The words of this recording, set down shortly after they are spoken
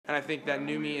And I think that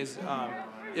Numi is,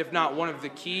 if not one of the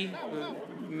key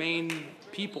main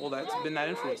people that's been that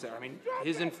influence there. I mean,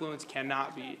 his influence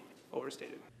cannot be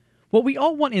overstated. What we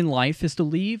all want in life is to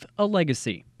leave a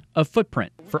legacy, a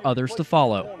footprint for others to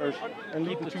follow. And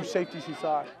leave the two safeties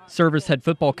inside. Service head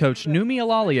football coach Numi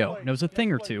Ilalio knows a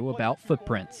thing or two about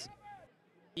footprints.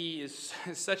 He is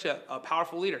such a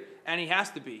powerful leader, and he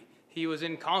has to be. He was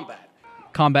in combat.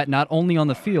 Combat not only on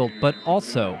the field, but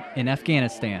also in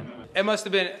Afghanistan. It must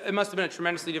have been a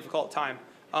tremendously difficult time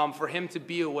for him to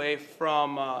be away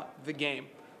from the game,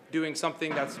 doing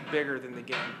something that's bigger than the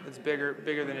game. It's bigger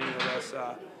than any of us.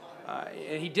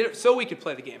 And he did it so we could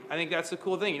play the game. I think that's the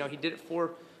cool thing. You know, he did it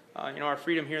for our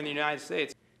freedom here in the United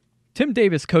States. Tim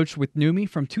Davis coached with Numi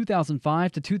from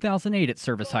 2005 to 2008 at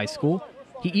Service High School.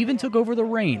 He even took over the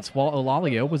reins while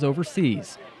Ilalio was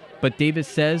overseas. But Davis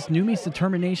says Numi's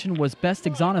determination was best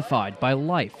exemplified by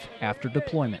life after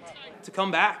deployment. To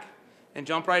come back and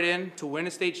jump right in, to win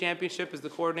a state championship as the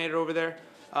coordinator over there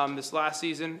this last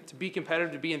season, to be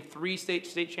competitive, to be in 3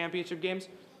 state championship games,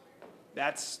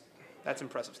 that's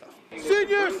impressive stuff.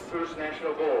 Seniors,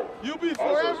 you'll be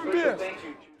forever missed.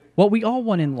 What we all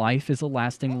want in life is a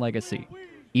lasting legacy.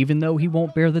 Even though he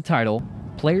won't bear the title,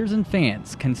 players and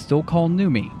fans can still call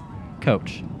Numi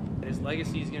Coach. His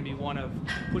legacy is going to be one of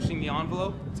pushing the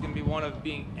envelope. It's going to be one of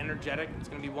being energetic. It's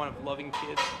going to be one of loving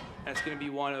kids. And it's going to be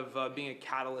one of being a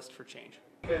catalyst for change.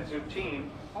 Defensive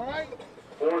team. All right.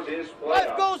 For this playoff.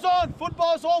 Life goes on.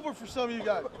 Football's over for some of you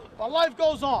guys. But life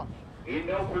goes on. In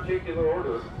no particular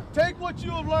order. Take what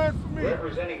you have learned from me,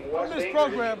 representing from West this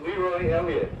Anchorage, program, Leroy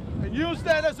Elliott. And use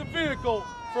that as a vehicle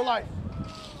for life.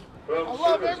 From I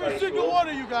love Service every High single School, one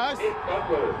of you guys.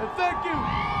 And thank you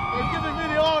for giving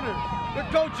me the honor to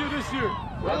coach you this year.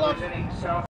 I love you. Representing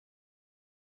South